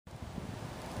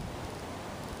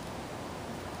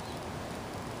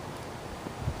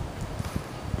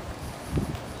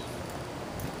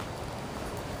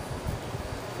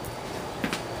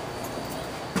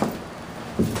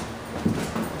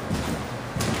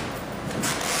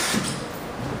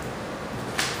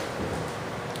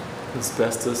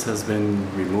Asbestos has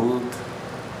been removed.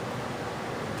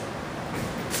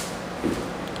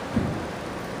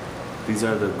 These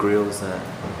are the grills that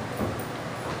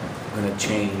I'm going to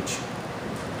change.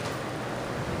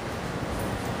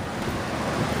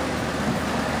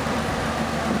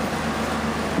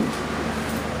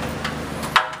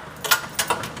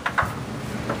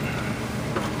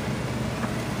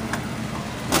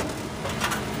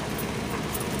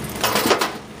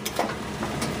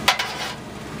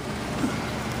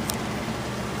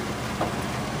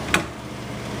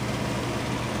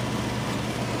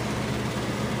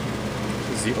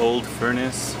 The old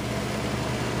furnace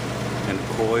and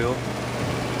coil.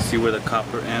 See where the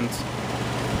copper ends?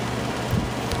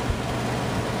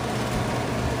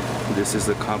 This is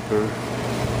the copper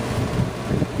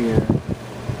here.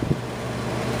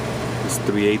 It's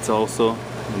 3/8 also,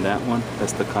 and that one,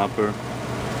 that's the copper.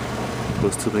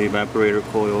 Goes to the evaporator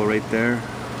coil right there.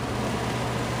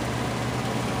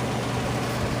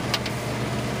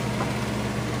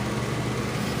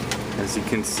 As you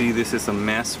can see, this is a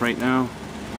mess right now.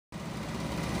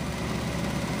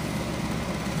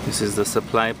 This is the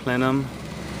supply plenum.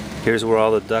 Here's where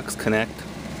all the ducts connect.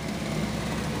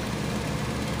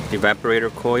 Evaporator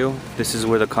coil. This is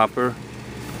where the copper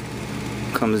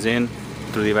comes in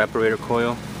through the evaporator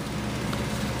coil.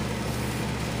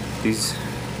 These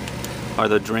are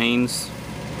the drains.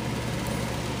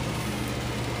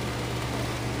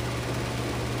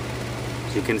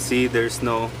 As you can see, there's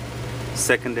no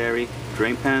secondary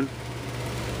drain pan.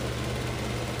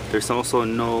 There's also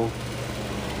no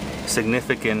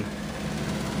significant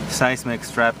seismic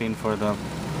strapping for the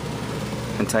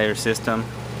entire system.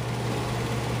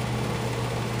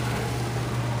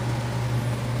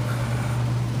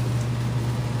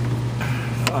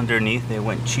 Underneath they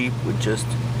went cheap with just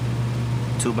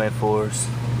 2x4s.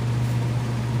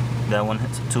 That one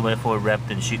has a 2x4 wrapped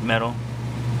in sheet metal.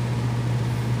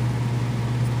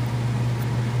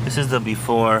 This is the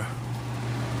before.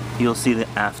 You'll see the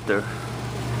after.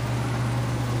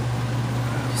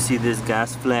 See this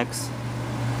gas flex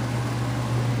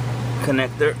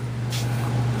connector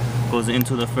goes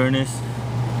into the furnace.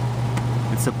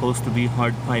 It's supposed to be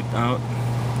hard piped out,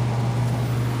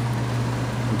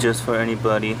 just for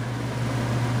anybody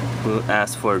who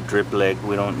asks for a drip leg.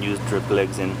 We don't use drip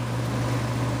legs in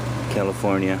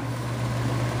California.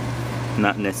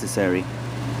 Not necessary.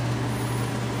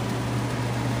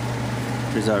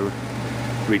 Here's our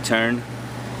return.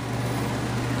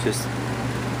 Just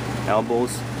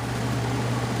elbows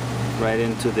right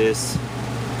into this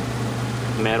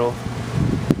metal.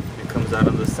 It comes out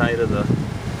on the side of the,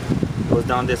 goes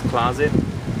down this closet,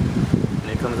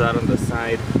 and it comes out on the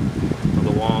side of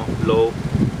the wall, low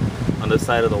on the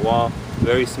side of the wall.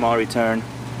 Very small return.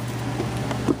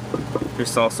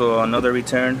 There's also another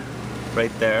return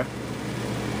right there,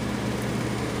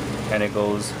 and it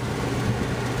goes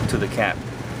to the cap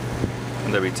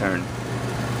on the return.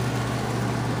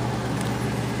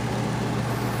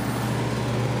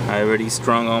 I already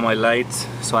strung all my lights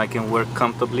so I can work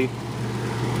comfortably.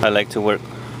 I like to work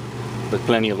with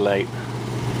plenty of light.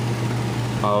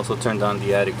 I also turned on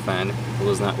the attic fan. It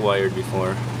was not wired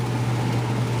before.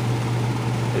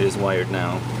 It is wired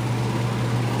now.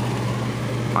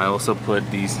 I also put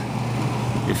these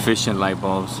efficient light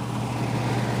bulbs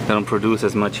that don't produce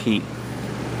as much heat.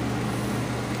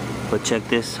 But check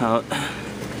this out.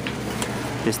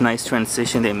 This nice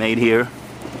transition they made here.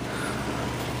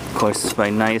 Of course, by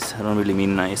nice, I don't really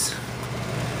mean nice.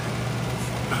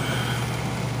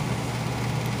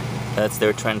 That's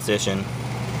their transition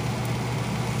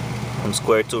from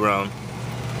square to round,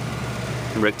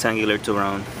 rectangular to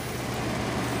round.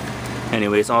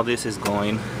 Anyways, all this is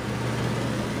going.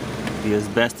 The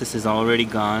asbestos is already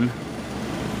gone.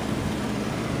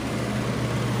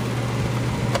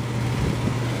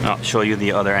 I'll show you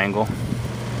the other angle.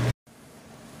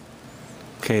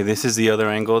 Okay, this is the other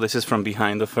angle. This is from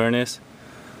behind the furnace.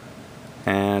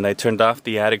 And I turned off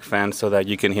the attic fan so that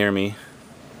you can hear me.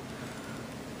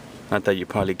 Not that you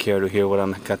probably care to hear what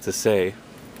I'm got to say.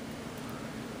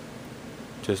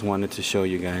 Just wanted to show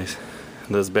you guys.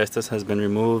 The asbestos has been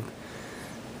removed.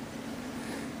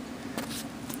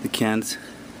 The cans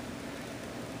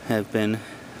have been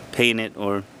painted,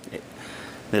 or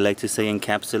they like to say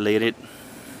encapsulated.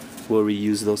 We'll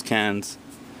reuse those cans.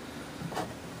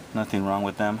 Nothing wrong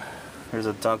with them. There's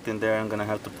a duct in there I'm gonna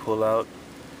have to pull out.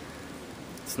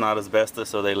 It's not asbestos,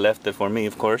 so they left it for me,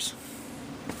 of course.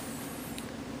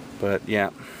 But yeah,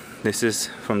 this is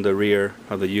from the rear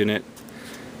of the unit.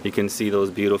 You can see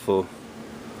those beautiful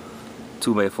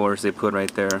 2x4s they put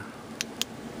right there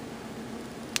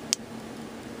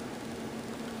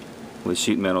with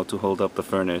sheet metal to hold up the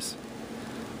furnace.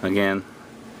 Again,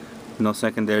 no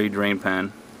secondary drain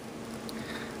pan.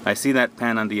 I see that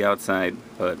pan on the outside,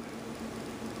 but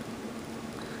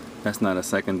that's not a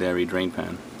secondary drain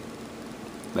pan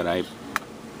that I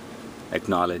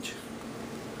acknowledge.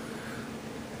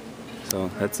 So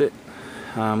that's it.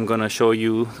 I'm gonna show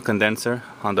you the condenser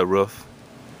on the roof.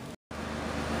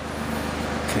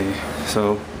 Okay,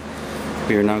 so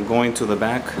we are now going to the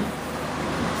back.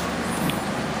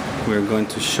 We're going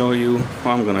to show you,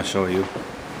 well, I'm gonna show you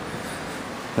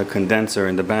the condenser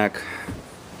in the back.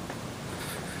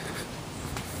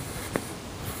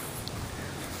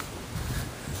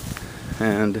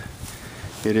 And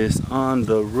it is on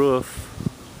the roof.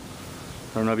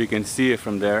 I don't know if you can see it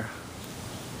from there.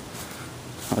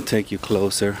 I'll take you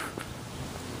closer.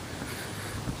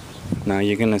 Now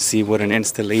you're gonna see what an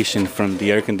installation from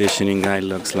the air conditioning guy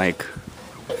looks like.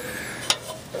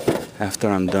 After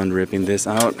I'm done ripping this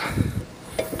out,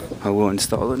 I will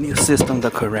install the new system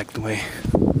the correct way.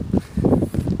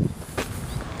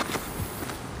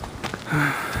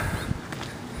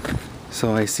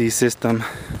 So I see system,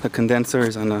 the condenser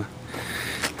is on a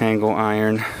angle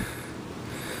iron.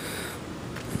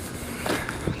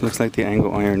 Looks like the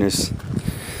angle iron is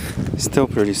still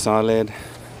pretty solid.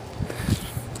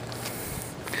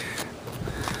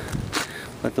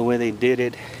 But the way they did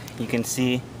it, you can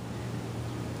see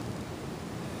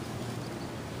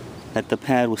that the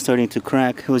pad was starting to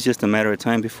crack. It was just a matter of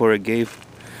time before it gave.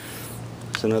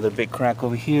 There's another big crack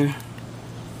over here.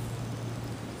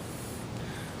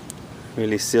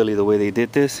 Really silly the way they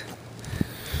did this,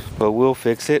 but we'll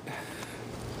fix it.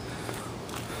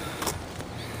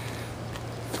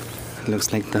 It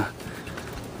looks like the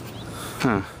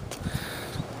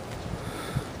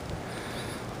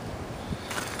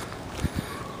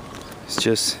it's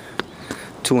just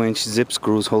 2-inch zip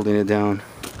screws holding it down.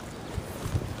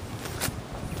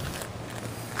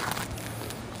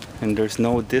 And there's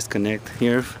no disconnect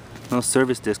here, no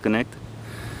service disconnect.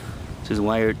 Just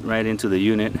wired right into the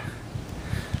unit.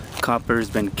 Copper's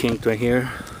been kinked right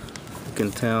here. You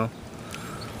can tell.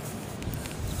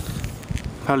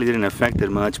 Probably didn't affect it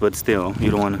much, but still,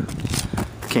 you don't want to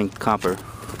kink copper.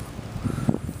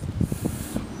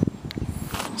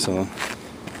 So,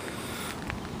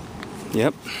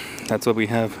 yep, that's what we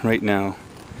have right now.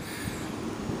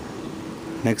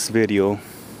 Next video,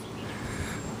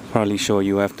 probably show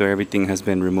you after everything has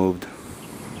been removed.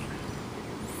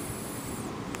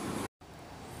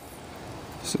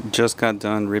 So just got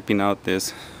done ripping out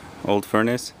this old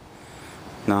furnace.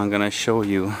 Now I'm gonna show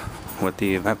you what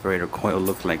the evaporator coil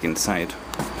looked like inside.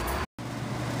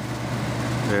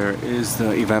 There is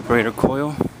the evaporator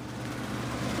coil,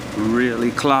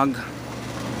 really clogged.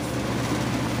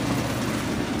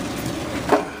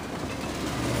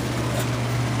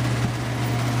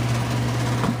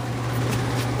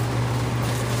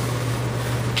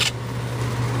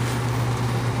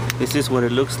 This is what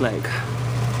it looks like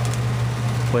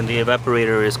when the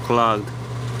evaporator is clogged.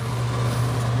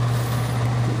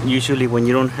 Usually when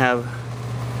you don't have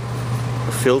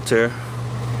a filter,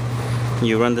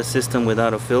 you run the system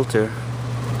without a filter.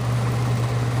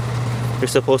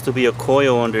 There's supposed to be a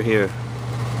coil under here.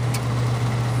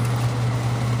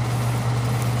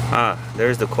 Ah,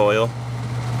 there's the coil.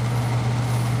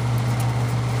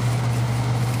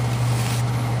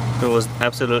 There was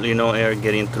absolutely no air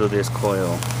getting through this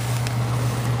coil.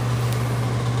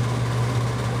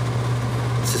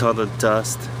 This is all the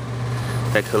dust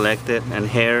that collected and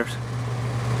hair.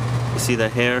 You see the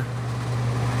hair?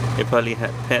 They probably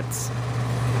had pets.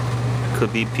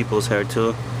 Could be people's hair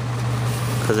too,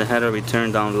 because it had a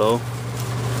return down low.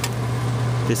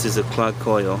 This is a clogged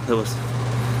coil. There was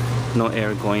no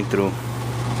air going through.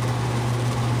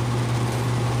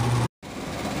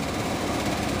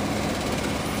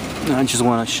 I just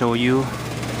want to show you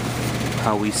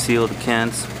how we seal the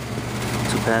cans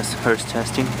to pass Hearst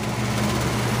testing.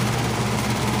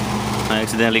 I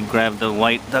accidentally grabbed the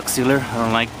white duck sealer. I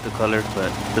don't like the color,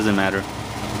 but it doesn't matter.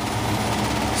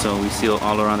 So we seal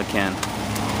all around the can.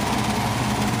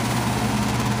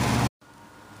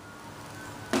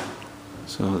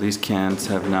 So these cans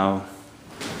have now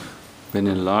been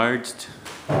enlarged.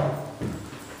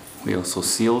 We also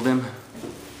sealed them.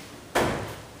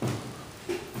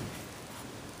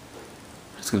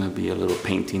 There's gonna be a little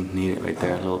painting needed right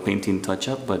there, a little painting touch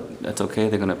up, but that's okay,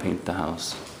 they're gonna paint the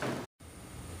house.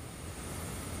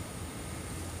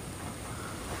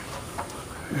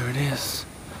 There it is.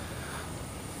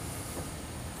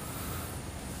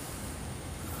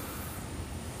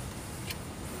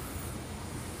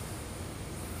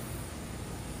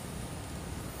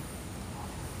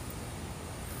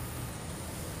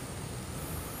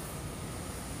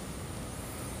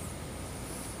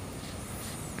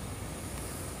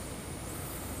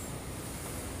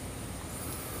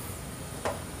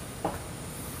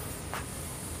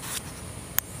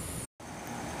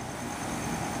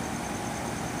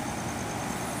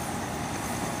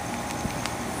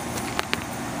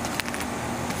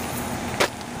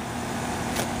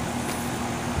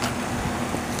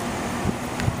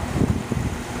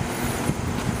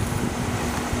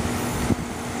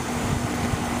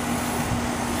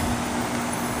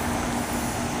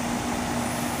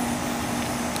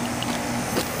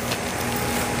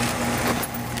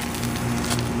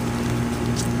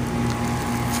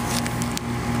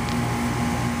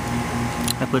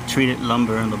 I put treated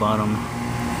lumber on the bottom.